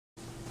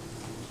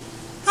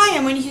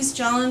I'm Wendy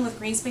Hughes-Jelen with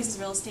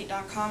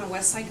GreenSpacesRealEstate.com and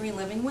Westside Green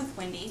Living with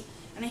Wendy.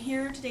 And I'm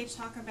here today to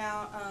talk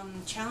about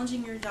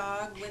challenging your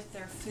dog with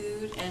their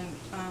food and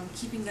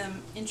keeping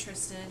them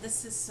interested.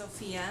 This is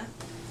Sophia,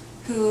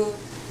 who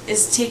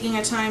is taking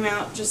a time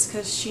out just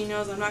because she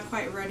knows I'm not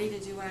quite ready to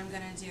do what I'm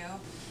going to do.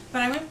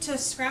 But I went to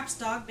Scrap's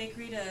Dog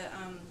Bakery to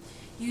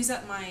use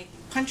up my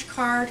punch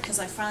card because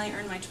I finally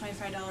earned my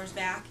 $25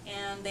 back,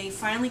 and they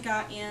finally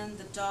got in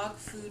the dog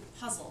food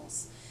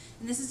puzzles.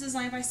 And this is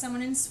designed by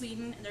someone in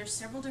Sweden, and there's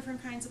several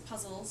different kinds of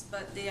puzzles,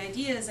 but the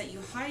idea is that you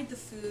hide the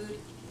food,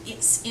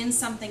 it's in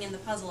something in the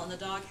puzzle, and the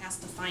dog has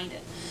to find it.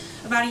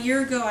 About a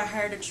year ago, I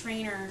hired a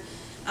trainer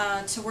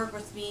to work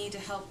with me to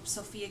help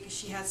Sophia because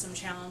she had some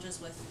challenges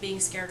with being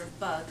scared of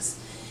bugs.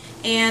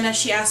 And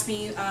she asked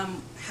me,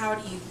 how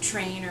do you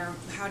train or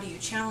how do you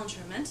challenge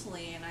her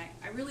mentally? And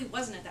I really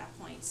wasn't at that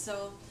point.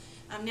 So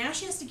now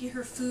she has to get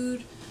her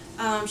food,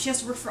 she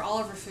has to work for all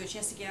of her food. She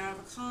has to get out of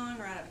a Kong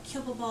or out of a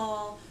kibble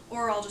ball,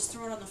 or I'll just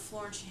throw it on the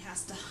floor and she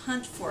has to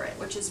hunt for it,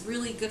 which is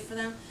really good for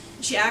them.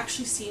 And she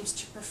actually seems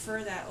to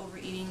prefer that over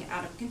eating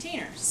out of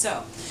containers.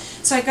 So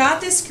I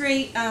got this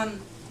great,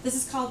 this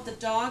is called the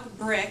Dog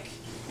Brick,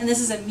 and this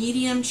is a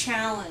medium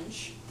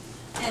challenge.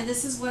 And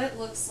this is what it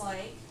looks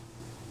like.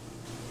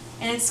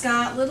 And it's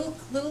got little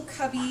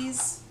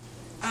cubbies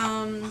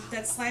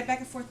that slide back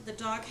and forth. The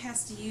dog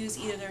has to use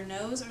either their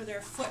nose or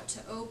their foot to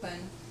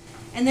open.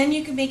 And then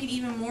you can make it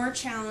even more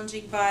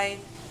challenging by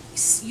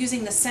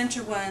using the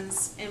center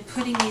ones and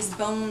putting these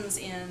bones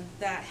in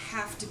that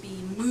have to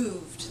be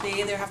moved.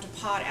 They either have to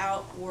pod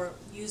out or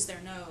use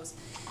their nose.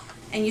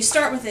 And you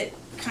start with it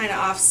kind of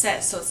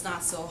offset so it's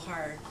not so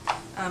hard.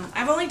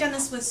 I've only done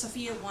this with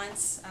Sophia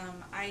once.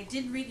 I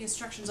did read the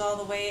instructions all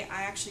the way.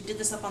 I actually did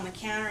this up on the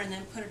counter and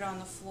then put it on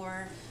the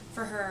floor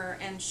for her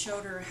and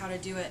showed her how to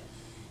do it.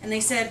 And they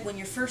said when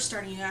you're first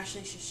starting, you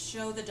actually should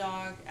show the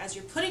dog as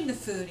you're putting the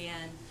food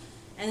in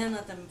and then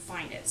let them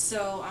find it.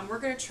 So we're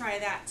going to try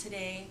that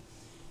today.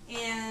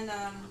 And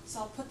so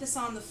I'll put this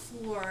on the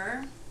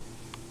floor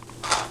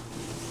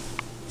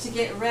to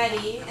get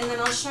ready, and then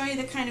I'll show you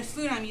the kind of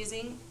food I'm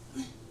using.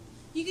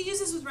 You could use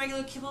this with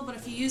regular kibble, but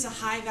if you use a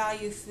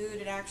high-value food,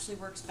 it actually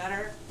works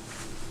better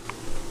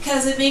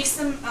because it makes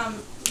them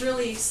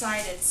really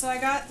excited. So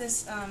I got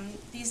this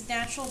these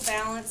Natural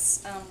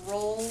Balance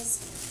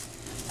rolls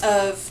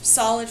of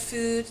solid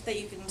food that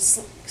you can.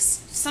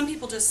 Some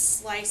people just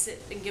slice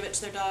it and give it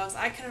to their dogs.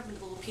 I cut them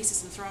into little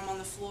pieces and throw them on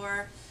the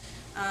floor.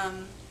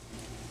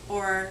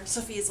 Or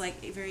Sophia's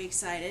like very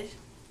excited.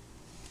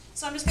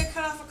 So I'm just gonna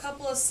cut off a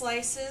couple of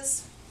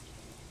slices.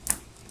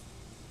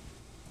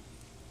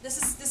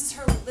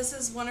 This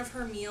is one of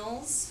her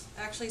meals.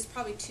 Actually, it's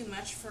probably too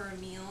much for a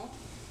meal.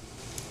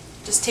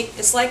 Just take,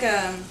 it's like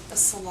a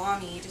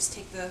salami. Just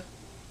take the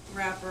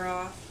wrapper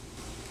off.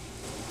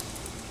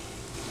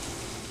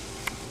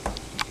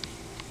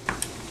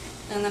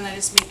 And then I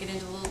just make it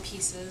into little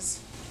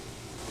pieces.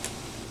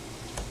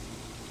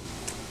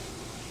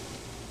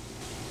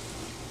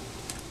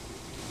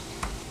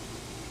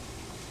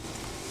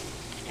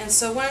 And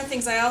so one of the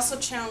things I also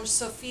challenge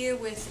Sophia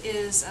with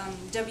is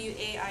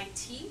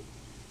WAIT.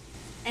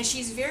 And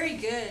she's very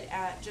good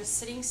at just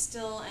sitting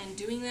still and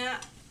doing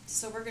that.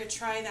 So we're going to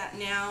try that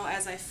now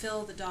as I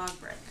fill the dog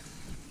brick.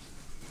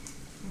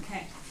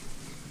 Okay.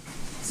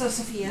 So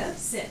Sophia,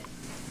 sit.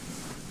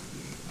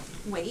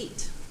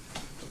 Wait.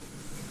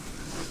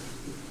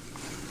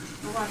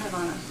 Hold on,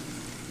 Havana.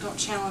 Don't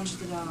challenge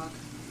the dog.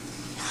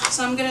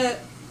 So I'm going to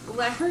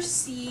let her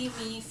see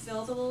me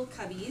fill the little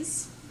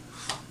cubbies.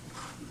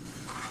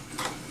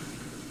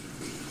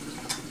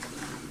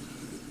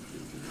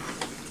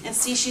 And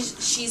see,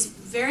 she's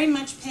very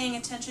much paying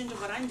attention to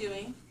what I'm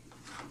doing.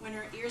 When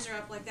her ears are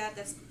up like that,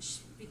 that's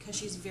because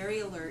she's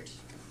very alert.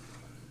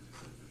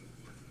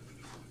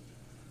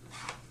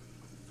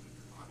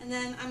 And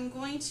then I'm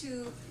going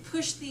to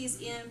push these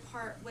in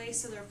part way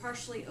so they're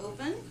partially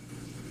open,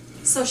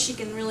 so she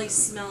can really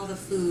smell the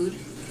food.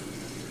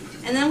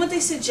 And then what they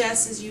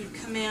suggest is you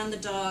command the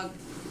dog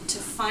to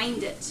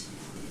find it.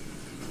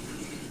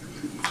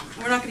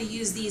 We're not going to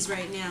use these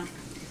right now.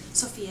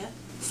 Sophia,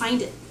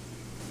 find it.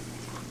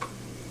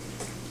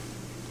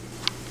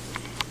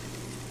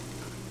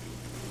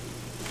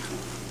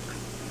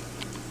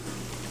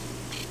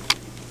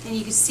 And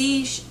you can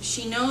see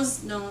she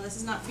knows, no, this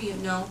is not for you.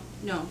 No,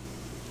 no.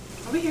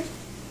 Over here.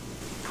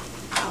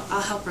 I'll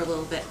help her a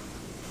little bit.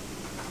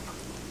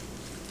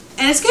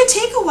 And it's going to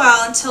take a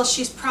while until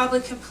she's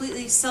probably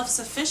completely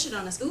self-sufficient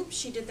on this. Oops,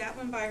 she did that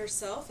one by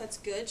herself. That's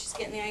good. She's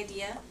getting the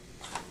idea.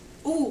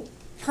 Ooh,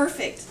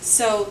 perfect.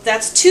 So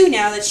that's 2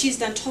 now that she's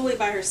done totally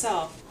by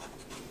herself.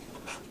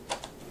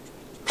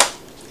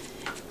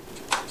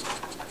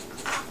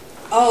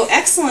 Oh,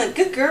 excellent.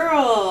 Good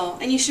girl.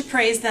 And you should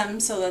praise them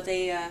so that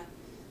they...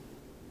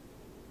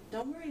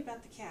 Don't worry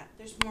about the cat.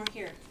 There's more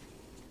here.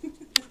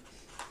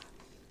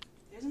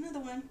 There's another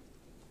one.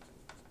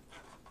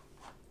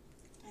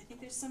 I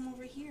think there's some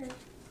over here.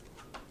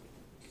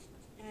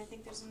 And I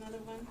think there's another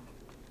one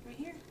right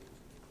here.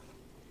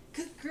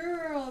 Good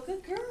girl.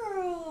 Good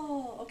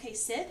girl. Okay,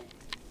 sit.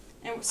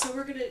 And so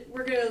we're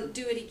gonna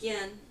do it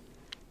again.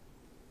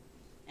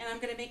 And I'm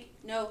gonna make,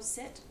 no,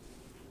 sit.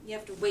 You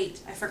have to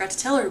wait. I forgot to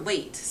tell her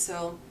wait,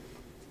 so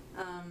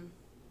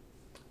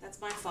that's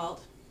my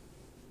fault.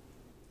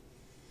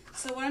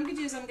 So what I'm gonna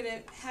do is I'm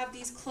gonna have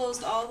these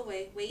closed all the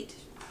way. Wait.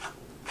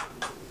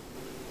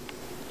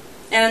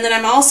 And then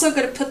I'm also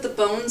gonna put the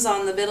bones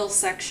on the middle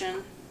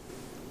section.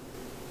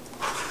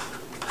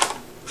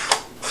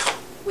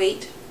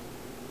 Wait.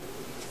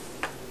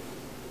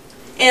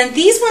 And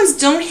these ones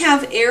don't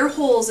have air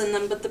holes in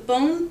them, but the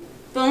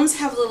bones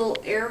have little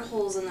air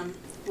holes in them.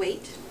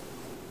 Wait.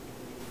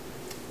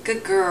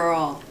 Good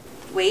girl.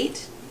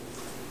 Wait.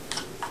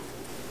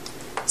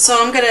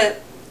 So I'm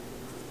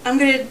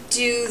gonna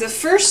do the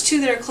first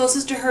two that are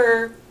closest to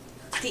her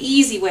the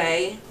easy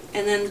way,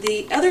 and then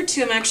the other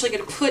two I'm actually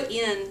gonna put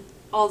in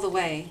all the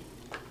way.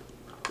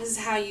 This is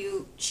how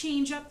you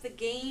change up the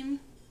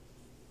game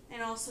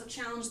and also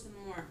challenge them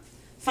more.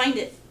 Find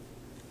it.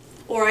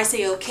 Or I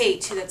say okay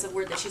too, that's a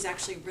word that she's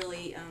actually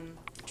really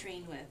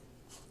trained with.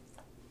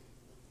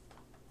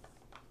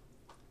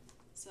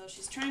 So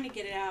she's trying to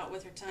get it out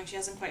with her tongue. She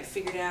hasn't quite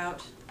figured it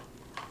out.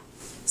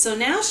 So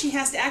now she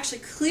has to actually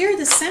clear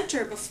the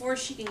center before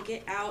she can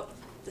get out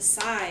the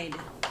side.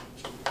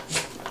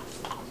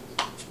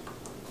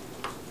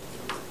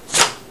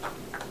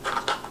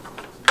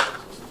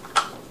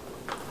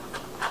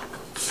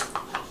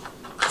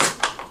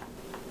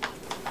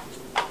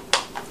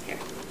 Here.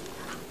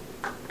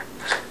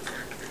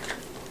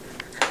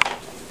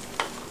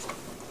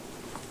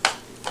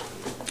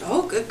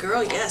 Oh, good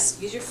girl, yes.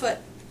 Use your foot.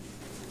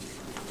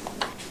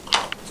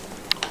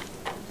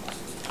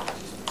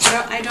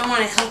 I don't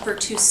want to help her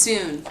too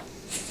soon.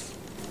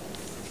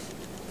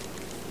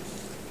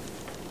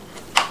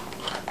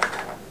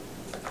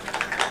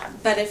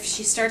 But if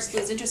she starts to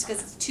lose interest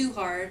because it's too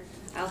hard,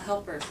 I'll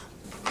help her.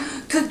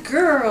 Good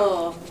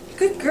girl!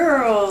 Good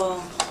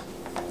girl!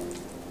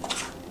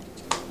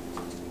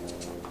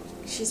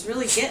 She's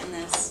really getting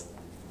this.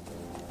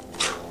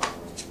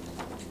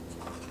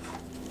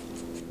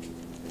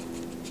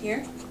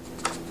 Here.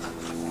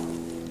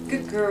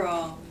 Good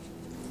girl.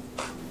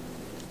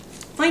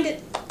 Find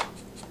it.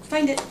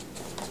 Find it.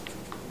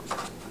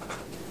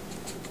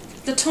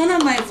 The tone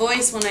of my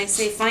voice when I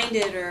say find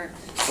it or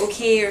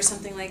okay or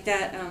something like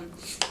that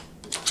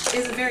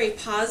is a very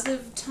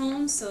positive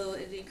tone, so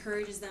it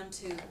encourages them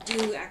to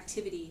do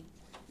activity.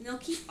 And they'll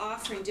keep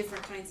offering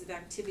different kinds of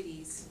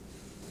activities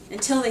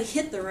until they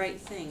hit the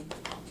right thing.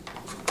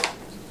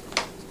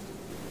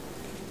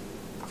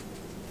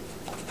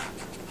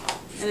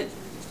 And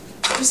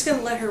I'm just going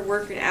to let her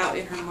work it out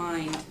in her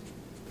mind.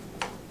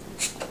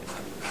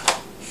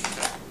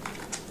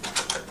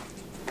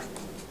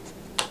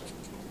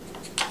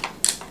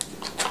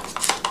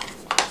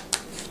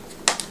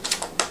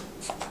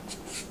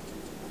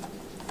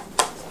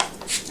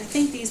 I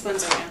think these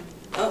ones are in.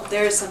 Oh,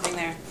 there is something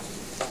there.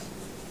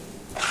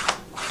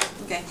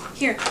 Okay,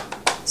 here,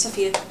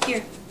 Sophia,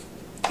 here,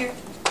 here,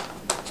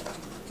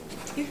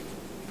 here.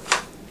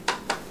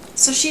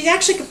 So she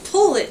actually could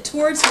pull it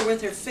towards her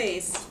with her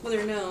face, with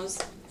her nose.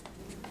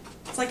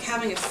 It's like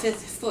having a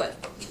fifth foot.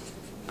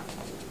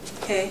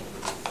 Okay.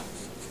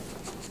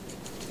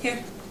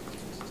 Here,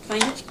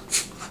 find it.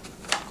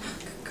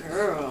 Good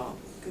girl,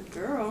 good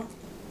girl.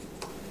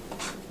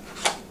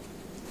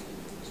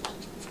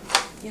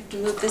 You have to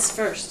move this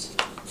first.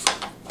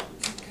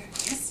 Okay.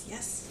 Yes,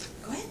 yes.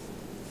 Go ahead.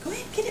 Go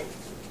ahead, get it.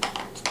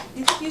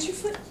 You have to use your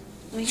foot.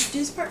 We have to do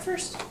this part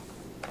first.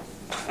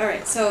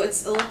 Alright, so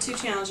it's a little too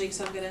challenging,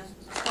 so I'm going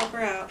to help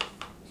her out.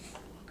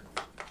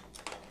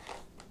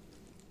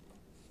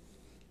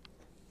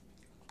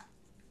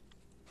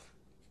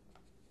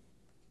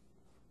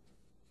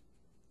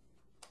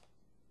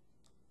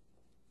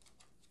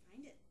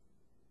 Find it.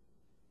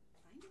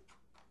 Find it.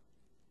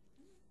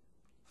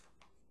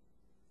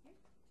 Here.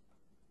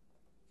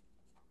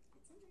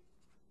 It's in there.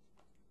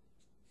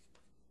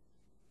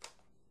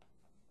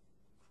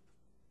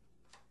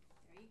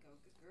 There you go,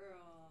 good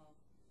girl.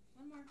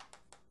 One more.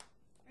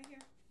 Right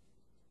here.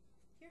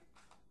 Here.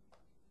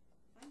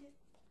 Find it.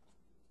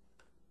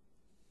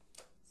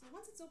 So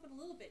once it's open a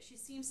little bit, she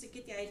seems to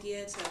get the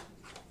idea to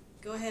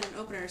go ahead and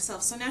open it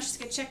herself. So now she's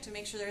going to check to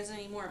make sure there isn't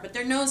any more. But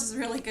their nose is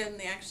really good and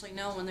they actually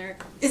know when there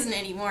isn't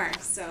any more.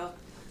 So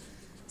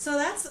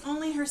that's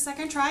only her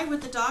second try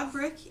with the dog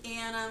brick,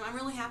 and I'm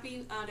really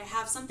happy to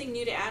have something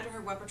new to add to her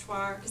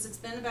repertoire because it's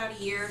been about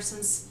a year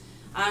since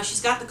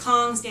she's got the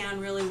Kongs down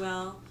really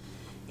well.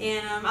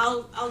 And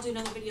I'll do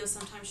another video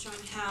sometime showing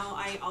how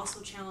I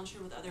also challenge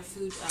her with other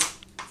food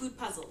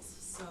puzzles.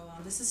 So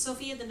this is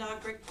Sophia the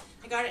dog brick.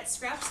 I got it at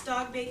Scraps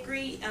Dog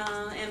Bakery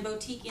and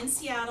Boutique in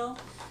Seattle.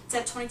 It's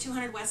at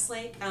 2200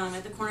 Westlake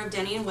at the corner of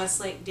Denny and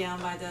Westlake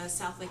down by the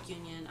South Lake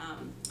Union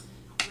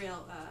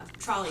rail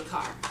trolley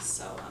car.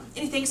 So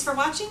thanks for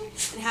watching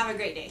and have a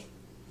great day.